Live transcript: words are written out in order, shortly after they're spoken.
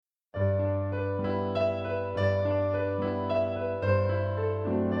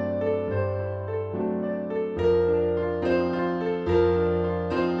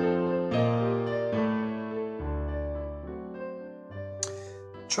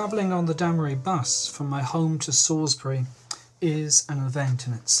Travelling on the Damery bus from my home to Salisbury is an event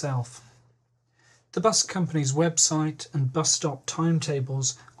in itself. The bus company's website and bus stop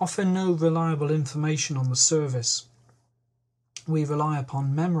timetables offer no reliable information on the service. We rely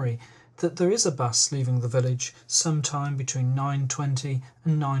upon memory that there is a bus leaving the village sometime between 9:20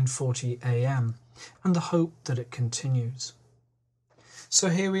 and 9:40 a.m. and the hope that it continues. So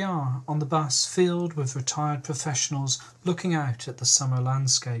here we are on the bus filled with retired professionals looking out at the summer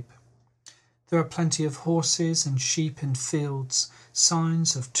landscape. There are plenty of horses and sheep in fields,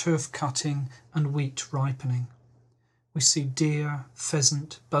 signs of turf cutting and wheat ripening. We see deer,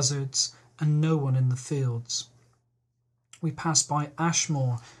 pheasant, buzzards, and no one in the fields. We pass by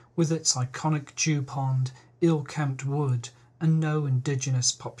Ashmore with its iconic dew pond, ill-kempt wood, and no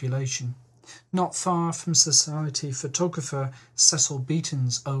indigenous population. Not far from society photographer Cecil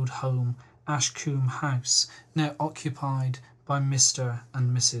Beaton's old home, Ashcombe House, now occupied by Mr.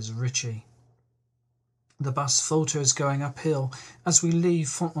 and Mrs. Ritchie. The bus falters going uphill as we leave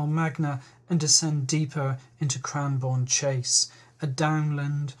Fontmell Magna and descend deeper into Cranbourne Chase, a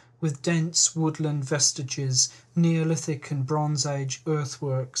downland with dense woodland vestiges, Neolithic and Bronze Age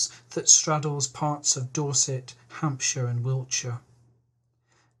earthworks that straddles parts of Dorset, Hampshire and Wiltshire.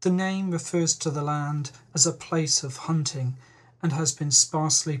 The name refers to the land as a place of hunting and has been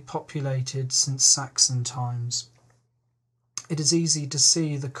sparsely populated since Saxon times. It is easy to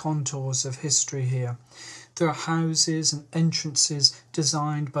see the contours of history here. There are houses and entrances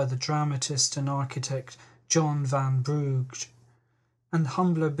designed by the dramatist and architect John van Brugge, and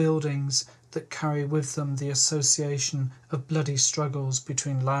humbler buildings that carry with them the association of bloody struggles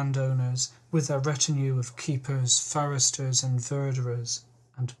between landowners with their retinue of keepers, foresters and verderers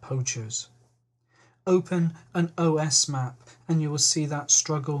and poachers. Open an OS map and you will see that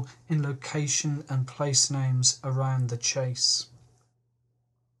struggle in location and place names around the chase.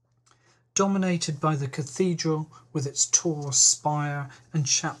 Dominated by the cathedral with its tall spire and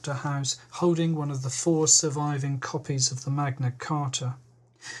chapter house holding one of the 4 surviving copies of the Magna Carta,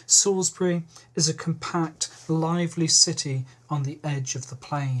 Salisbury is a compact, lively city on the edge of the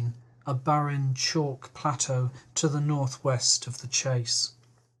plain, a barren chalk plateau to the northwest of the chase.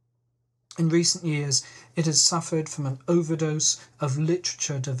 In recent years, it has suffered from an overdose of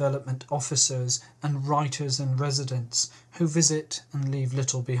literature development officers and writers and residents who visit and leave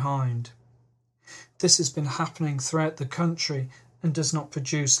little behind. This has been happening throughout the country and does not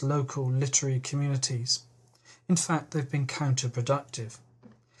produce local literary communities. In fact, they've been counterproductive.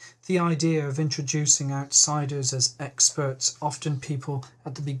 The idea of introducing outsiders as experts, often people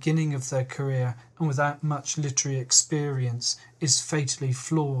at the beginning of their career and without much literary experience, is fatally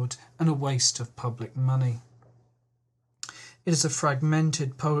flawed and a waste of public money. It is a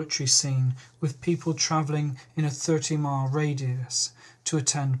fragmented poetry scene with people travelling in a 30-mile radius to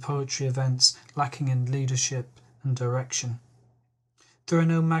attend poetry events lacking in leadership and direction. There are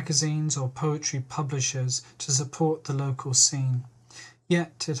no magazines or poetry publishers to support the local scene.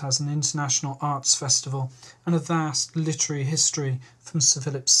 Yet it has an international arts festival and a vast literary history from Sir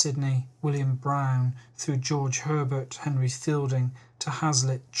Philip Sidney, William Browne, through George Herbert, Henry Fielding, to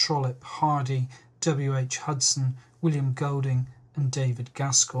Hazlitt, Trollope, Hardy, W. H. Hudson, William Golding and David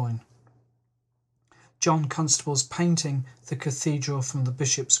Gascoigne. John Constable's painting, The Cathedral from the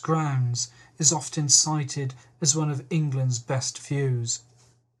Bishop's Grounds, is often cited as one of England's best views.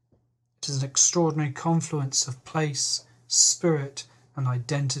 It is an extraordinary confluence of place, spirit, and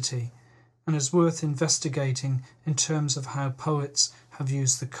identity, and is worth investigating in terms of how poets have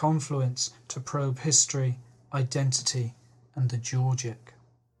used the confluence to probe history, identity, and the Georgic.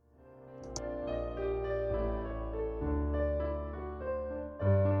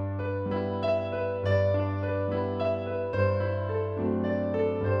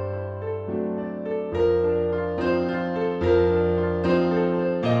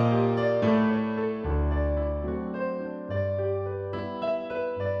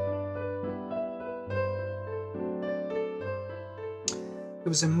 It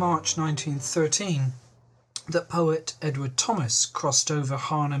was in March 1913 that poet Edward Thomas crossed over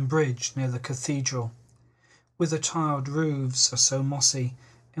Harnham Bridge near the cathedral. Wither-tiled roofs are so mossy,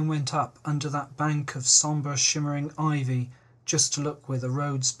 and went up under that bank of sombre shimmering ivy just to look where the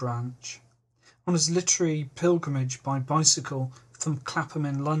roads branch. On his literary pilgrimage by bicycle from Clapham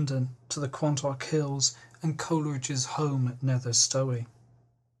in London to the Quantock Hills and Coleridge's home at Nether Stowey.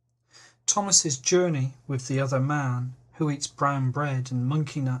 Thomas's journey with the other man, who eats brown bread and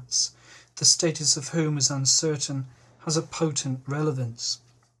monkey nuts, the status of whom is uncertain, has a potent relevance.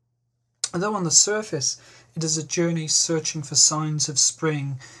 Although on the surface it is a journey searching for signs of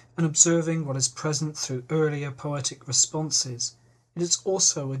spring and observing what is present through earlier poetic responses, It is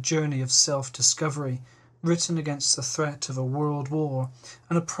also a journey of self-discovery, written against the threat of a world war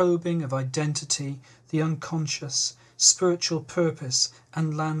and a probing of identity, the unconscious, spiritual purpose,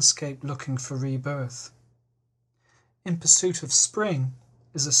 and landscape looking for rebirth. In Pursuit of Spring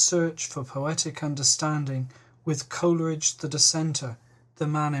is a search for poetic understanding, with Coleridge the dissenter, the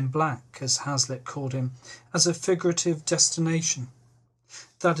man in black, as Hazlitt called him, as a figurative destination.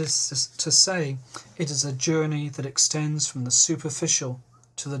 That is to say, it is a journey that extends from the superficial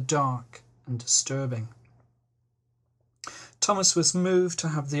to the dark and disturbing. Thomas was moved to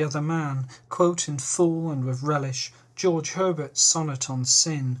have the other man quote in full and with relish George Herbert's sonnet on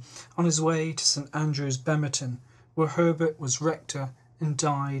sin on his way to St Andrew's, Bemerton, where Herbert was rector and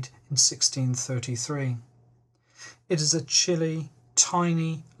died in 1633. It is a chilly,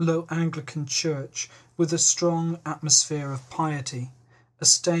 tiny, low Anglican church with a strong atmosphere of piety, a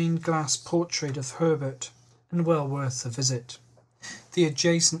stained glass portrait of Herbert, and well worth a visit. The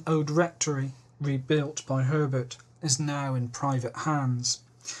adjacent old rectory, rebuilt by Herbert, is now in private hands.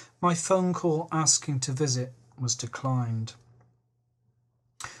 My phone call asking to visit was declined.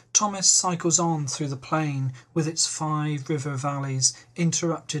 Thomas cycles on through the plain with its 5 river valleys,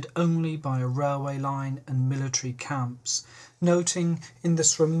 interrupted only by a railway line and military camps, noting in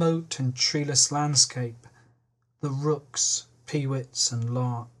this remote and treeless landscape the rooks, peewits, and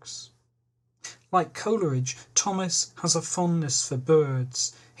larks. Like Coleridge, Thomas has a fondness for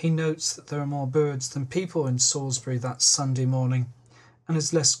birds. He notes that there are more birds than people in Salisbury that Sunday morning, and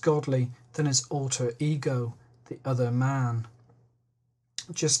is less godly than his alter ego, the other man.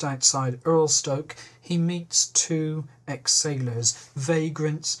 Just outside Earlstoke, he meets 2 ex-sailors,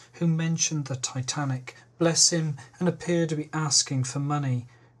 vagrants, who mention the Titanic, bless him, and appear to be asking for money,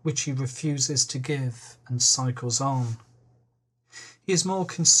 which he refuses to give, and cycles on. He is more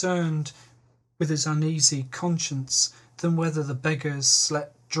concerned with his uneasy conscience than whether the beggars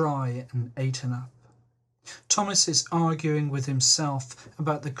slept dry and ate enough. Thomas is arguing with himself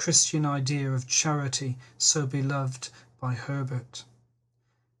about the Christian idea of charity so beloved by Herbert.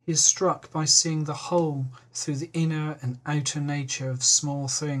 He is struck by seeing the whole through the inner and outer nature of small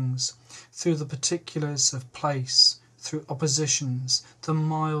things, through the particulars of place, through oppositions, the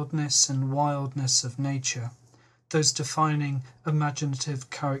mildness and wildness of nature, those defining imaginative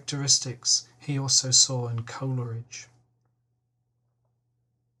characteristics he also saw in Coleridge.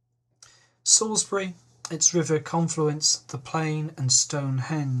 Salisbury, its river confluence, the plain and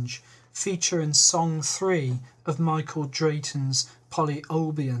Stonehenge, feature in Song 3 of Michael Drayton's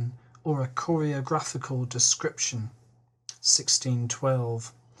Polyolbion, or a choreographical description,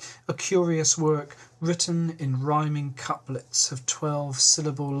 1612, a curious work written in rhyming couplets of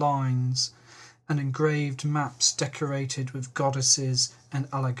 12-syllable lines, and engraved maps decorated with goddesses and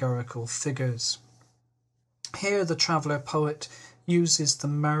allegorical figures. Here the traveller-poet uses the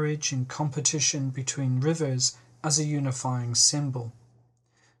marriage and competition between rivers as a unifying symbol.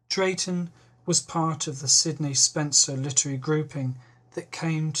 Drayton was part of the Sidney Spencer literary grouping that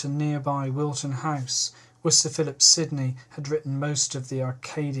came to nearby Wilton House, where Sir Philip Sidney had written most of the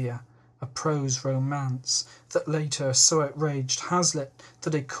Arcadia, a prose romance that later so outraged Hazlitt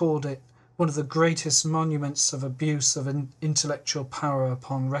that he called it one of the greatest monuments of abuse of intellectual power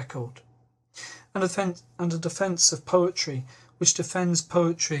upon record, and a defence of poetry which defends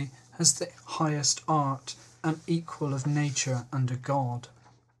poetry as the highest art and equal of nature under God.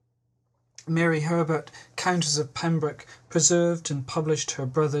 Mary Herbert, Countess of Pembroke, preserved and published her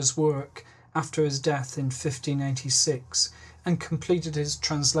brother's work after his death in 1586, and completed his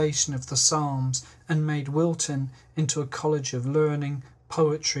translation of the Psalms, and made Wilton into a college of learning,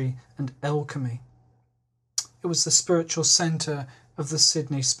 poetry, and alchemy. It was the spiritual centre of the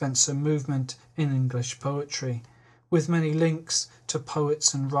Sidney Spencer movement in English poetry, with many links to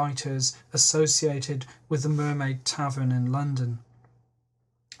poets and writers associated with the Mermaid Tavern in London.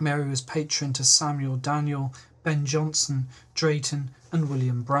 Mary was patron to Samuel Daniel, Ben Jonson, Drayton, and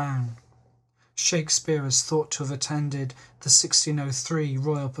William Browne. Shakespeare is thought to have attended the 1603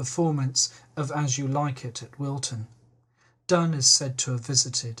 royal performance of As You Like It at Wilton. Donne is said to have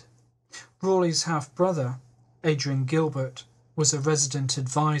visited. Raleigh's half-brother, Adrian Gilbert, was a resident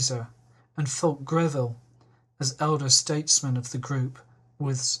advisor, and Fulk Greville, as elder statesman of the group,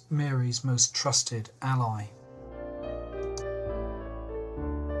 was Mary's most trusted ally.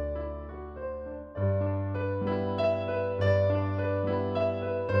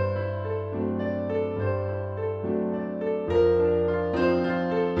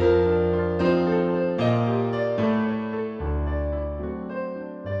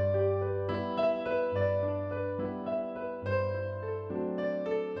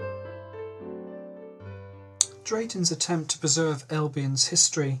 Drayton's attempt to preserve Albion's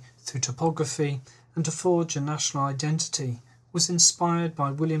history through topography and to forge a national identity was inspired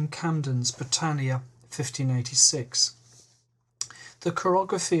by William Camden's Britannia 1586. The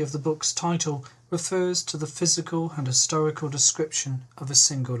chorography of the book's title refers to the physical and historical description of a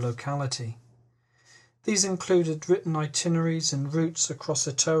single locality. These included written itineraries and routes across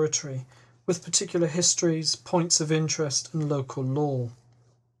a territory, with particular histories, points of interest and local lore.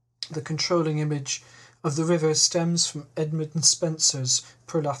 The controlling image of the river stems from Edmund Spenser's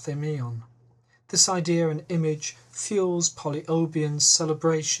Prolathemion. This idea and image fuels Polyobion's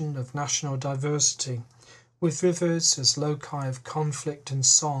celebration of national diversity, with rivers as loci of conflict and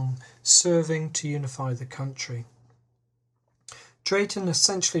song serving to unify the country. Drayton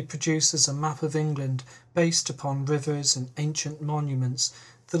essentially produces a map of England based upon rivers and ancient monuments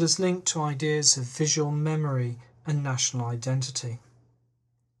that is linked to ideas of visual memory and national identity.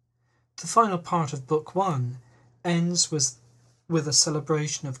 The final part of Book 1 ends with a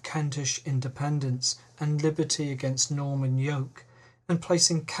celebration of Kentish independence and liberty against Norman yoke, and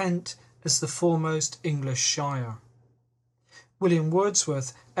placing Kent as the foremost English shire. William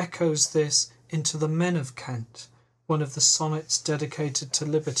Wordsworth echoes this into The Men of Kent, one of the sonnets dedicated to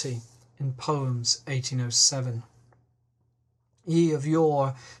liberty, in Poems 1807. Ye of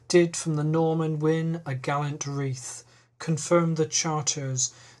yore did from the Norman win a gallant wreath, confirm the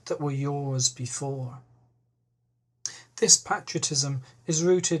charters that were yours before. This patriotism is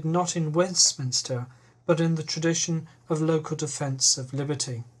rooted not in Westminster, but in the tradition of local defence of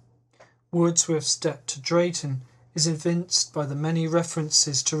liberty. Wordsworth's debt to Drayton is evinced by the many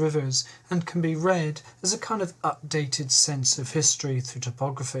references to rivers and can be read as a kind of updated sense of history through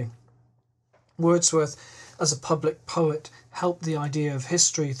topography. Wordsworth, as a public poet, helped the idea of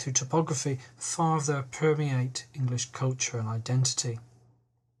history through topography farther permeate English culture and identity.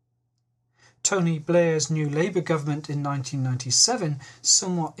 Tony Blair's new Labour government in 1997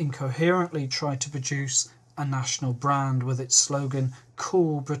 somewhat incoherently tried to produce a national brand with its slogan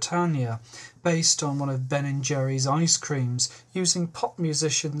Cool Britannia, based on one of Ben & Jerry's ice creams, using pop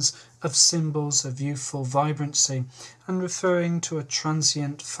musicians as symbols of youthful vibrancy and referring to a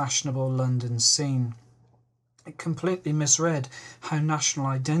transient fashionable London scene. It completely misread how national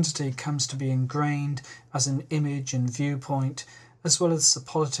identity comes to be ingrained as an image and viewpoint, as well as the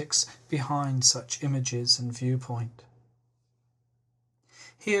politics behind such images and viewpoint.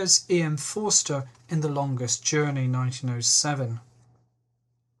 Here's E.M. Forster in The Longest Journey, 1907.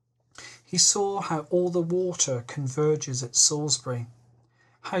 He saw how all the water converges at Salisbury,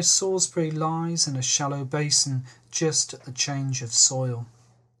 how Salisbury lies in a shallow basin just at the change of soil.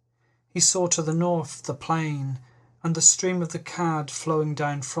 He saw to the north the plain, and the stream of the Cad flowing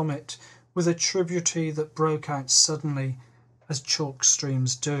down from it, with a tributary that broke out suddenly, as chalk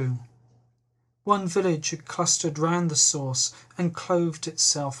streams do. One village had clustered round the source and clothed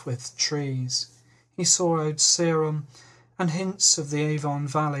itself with trees. He saw Old Sarum, and hints of the Avon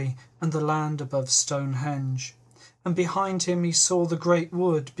Valley and the land above Stonehenge, and behind him he saw the great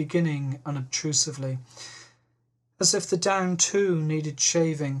wood beginning unobtrusively, as if the down too needed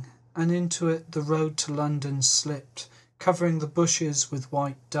shaving, and into it the road to London slipped, covering the bushes with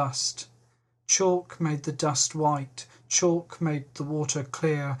white dust. Chalk made the dust white, chalk made the water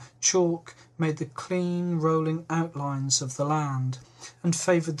clear, chalk made the clean rolling outlines of the land, and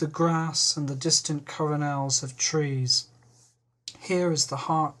favoured the grass and the distant coronals of trees. Here is the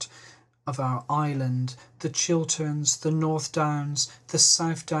heart of our island, the Chilterns, the North Downs, the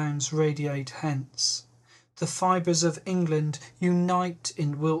South Downs radiate hence. The fibres of England unite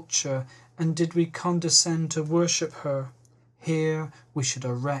in Wiltshire, and did we condescend to worship her, here we should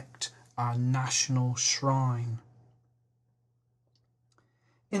erect our national shrine.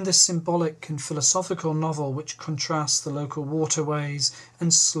 In this symbolic and philosophical novel, which contrasts the local waterways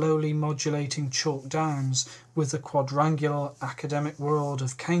and slowly modulating chalk downs with the quadrangular academic world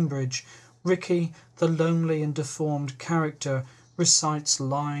of Cambridge, Ricky, the lonely and deformed character, recites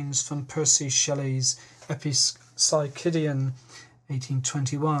lines from Percy Shelley's Epipsychidion,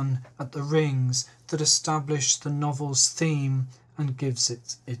 1821, at the Rings, that establish the novel's theme and gives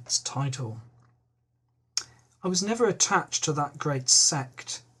it its title. I was never attached to that great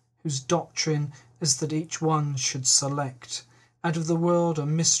sect, whose doctrine is that each one should select out of the world a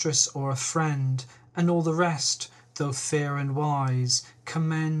mistress or a friend, and all the rest, though fair and wise,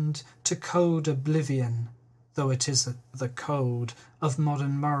 commend to code oblivion, though it is the code of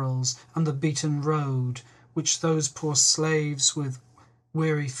modern morals and the beaten road, which those poor slaves with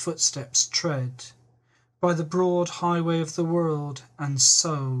weary footsteps tread, by the broad highway of the world, and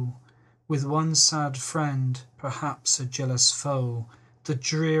so, with one sad friend, perhaps a jealous foe, the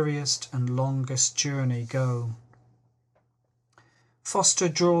dreariest and longest journey go. Foster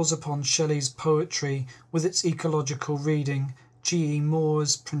draws upon Shelley's poetry with its ecological reading, G. E.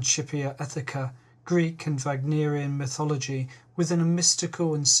 Moore's Principia Ethica, Greek and Wagnerian mythology within a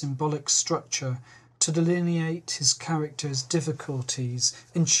mystical and symbolic structure to delineate his character's difficulties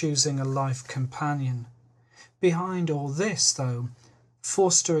in choosing a life companion. Behind all this, though,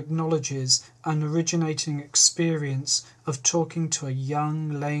 Forster acknowledges an originating experience of talking to a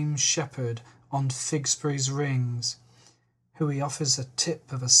young lame shepherd on Figsbury's Rings, who he offers a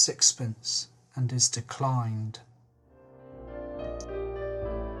tip of a sixpence and is declined.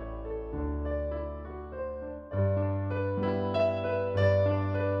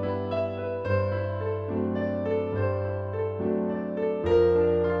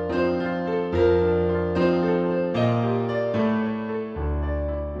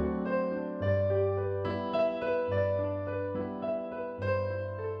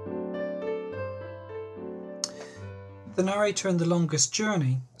 The narrator in The Longest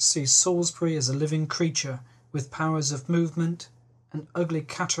Journey sees Salisbury as a living creature with powers of movement and ugly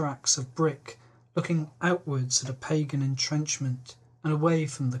cataracts of brick looking outwards at a pagan entrenchment and away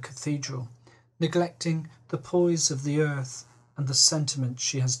from the cathedral, neglecting the poise of the earth and the sentiment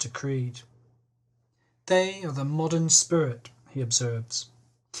she has decreed. They are the modern spirit, he observes.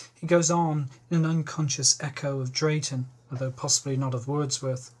 He goes on in an unconscious echo of Drayton, although possibly not of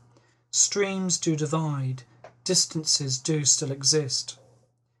Wordsworth. Streams do divide, distances do still exist.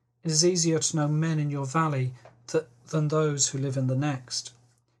 It is easier to know men in your valley than those who live in the next.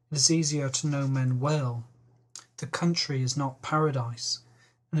 It is easier to know men well. The country is not paradise,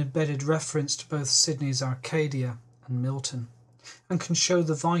 an embedded reference to both Sidney's Arcadia and Milton, and can show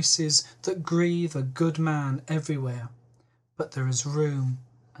the vices that grieve a good man everywhere, but there is room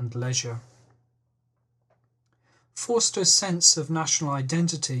and leisure. Forster's sense of national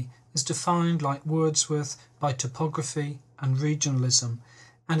identity is defined like Wordsworth by topography and regionalism,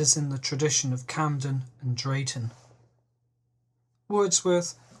 and is in the tradition of Camden and Drayton.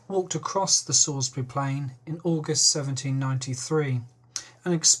 Wordsworth walked across the Salisbury Plain in August 1793,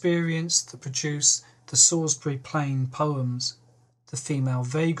 an experience that produced the Salisbury Plain poems, The Female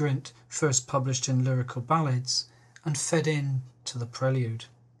Vagrant, first published in Lyrical Ballads, and fed in to the prelude.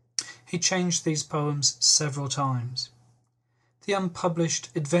 He changed these poems several times. The unpublished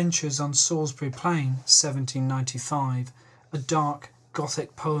Adventures on Salisbury Plain, 1795, a dark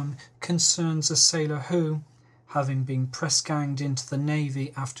Gothic poem, concerns a sailor who, having been press-ganged into the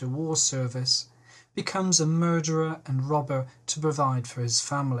Navy after war service, becomes a murderer and robber to provide for his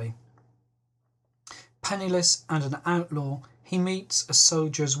family. Penniless and an outlaw, he meets a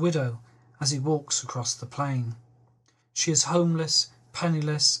soldier's widow as he walks across the plain. She is homeless,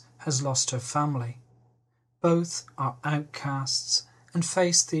 penniless, has lost her family. Both are outcasts and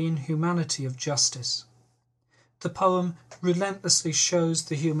face the inhumanity of justice. The poem relentlessly shows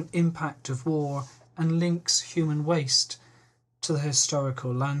the human impact of war and links human waste to the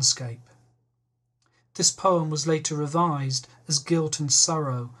historical landscape. This poem was later revised as Guilt and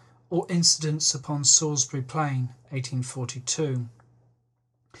Sorrow, or Incidents upon Salisbury Plain, 1842,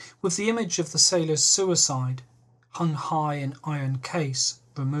 with the image of the sailor's suicide, hung high in iron case,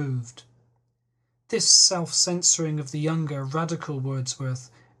 removed. This self-censoring of the younger, radical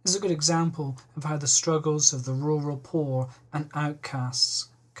Wordsworth is a good example of how the struggles of the rural poor and outcasts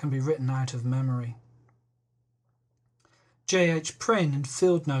can be written out of memory. J. H. Prynne in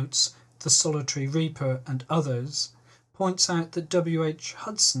Field Notes, The Solitary Reaper and Others, points out that W. H.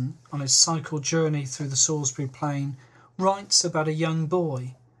 Hudson, on his cycle journey through the Salisbury Plain, writes about a young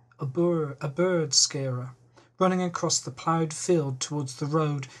boy, a bird scarer, running across the ploughed field towards the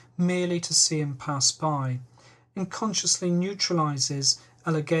road merely to see him pass by, and consciously neutralises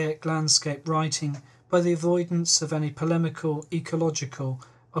elegiac landscape writing by the avoidance of any polemical, ecological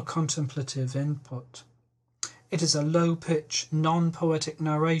or contemplative input. It is a low-pitch, non-poetic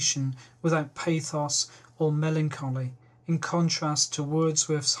narration without pathos or melancholy, in contrast to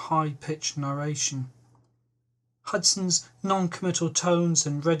Wordsworth's high-pitched narration. Hudson's non-committal tones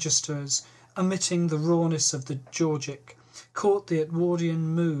and registers, omitting the rawness of the Georgic, caught the Edwardian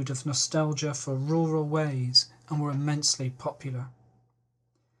mood of nostalgia for rural ways and were immensely popular.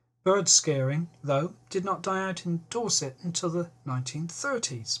 Bird scaring, though, did not die out in Dorset until the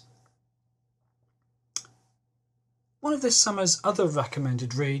 1930s. One of this summer's other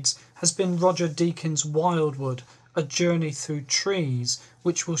recommended reads has been Roger Deakins' Wildwood, A Journey Through Trees,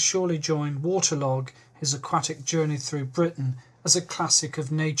 which will surely join Waterlog, his aquatic journey through Britain, as a classic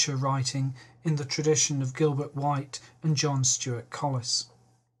of nature writing in the tradition of Gilbert White and John Stuart Collis.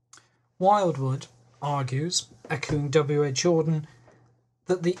 Wildwood argues, echoing W. H. Auden,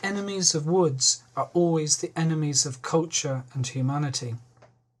 that the enemies of woods are always the enemies of culture and humanity,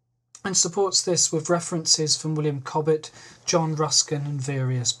 and supports this with references from William Cobbett, John Ruskin and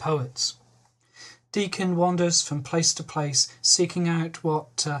various poets. Deakin wanders from place to place, seeking out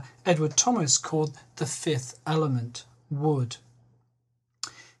what Edward Thomas called the fifth element, wood.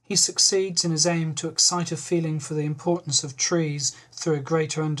 He succeeds in his aim to excite a feeling for the importance of trees through a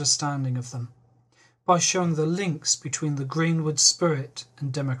greater understanding of them, by showing the links between the greenwood spirit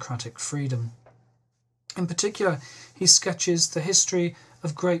and democratic freedom. In particular, he sketches the history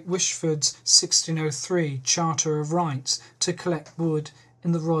of Great Wishford's 1603 Charter of Rights to collect wood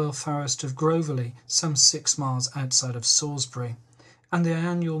in the Royal Forest of Groveley, some 6 miles outside of Salisbury, and the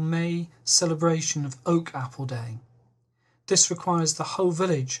annual May celebration of Oak Apple Day. This requires the whole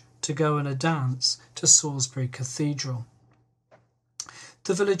village to go in a dance to Salisbury Cathedral.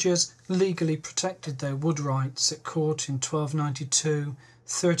 The villagers legally protected their wood rights at court in 1292,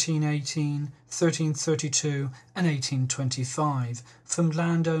 1318, 1332 and 1825 from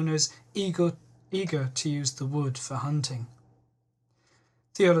landowners eager to use the wood for hunting.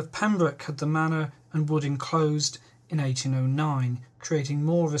 The Earl of Pembroke had the manor and wood enclosed in 1809, creating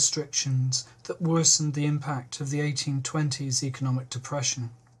more restrictions that worsened the impact of the 1820s economic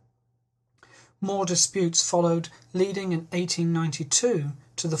depression. More disputes followed, leading in 1892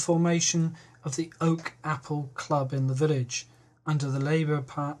 to the formation of the Oak Apple Club in the village, under the Labour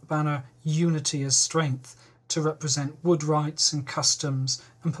banner Unity as Strength, to represent wood rights and customs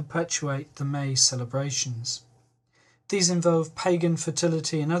and perpetuate the May celebrations. These involve pagan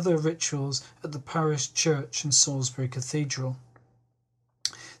fertility and other rituals at the parish church and Salisbury Cathedral.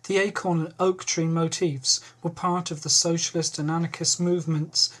 The acorn and oak tree motifs were part of the socialist and anarchist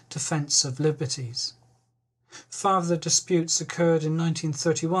movement's defence of liberties. Further disputes occurred in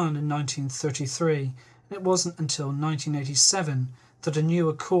 1931 and 1933, and it wasn't until 1987 that a new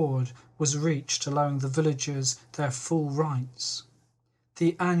accord was reached allowing the villagers their full rights.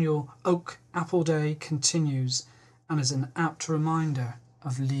 The annual Oak Apple Day continues and is an apt reminder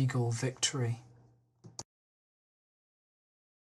of legal victory.